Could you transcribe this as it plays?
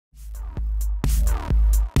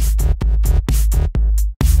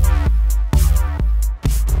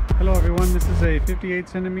58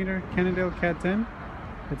 centimeter Cannondale CAAD 10.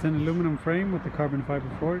 It's an aluminum frame with a carbon fiber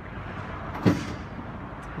fork.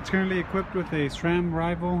 It's currently equipped with a SRAM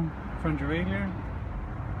rival front derailleur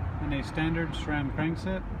and a standard SRAM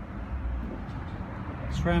crankset.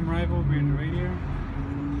 SRAM rival rear derailleur.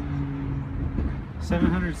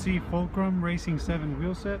 700C Fulcrum Racing 7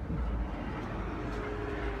 wheel set.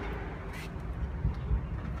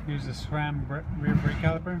 Here's the SRAM rear brake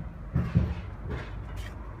caliper.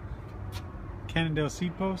 Cannondale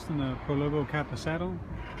seat post and the Pro Logo Kappa saddle.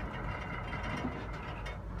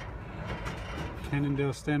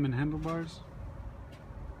 Cannondale stem and handlebars.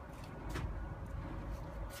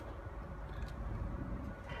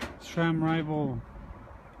 SRAM rival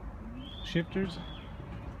shifters.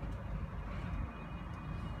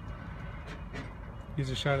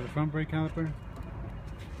 Here's a shot of the front brake caliper.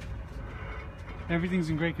 Everything's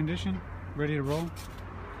in great condition, ready to roll.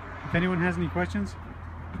 If anyone has any questions,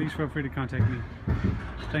 please feel free to contact me.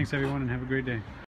 Thanks everyone and have a great day.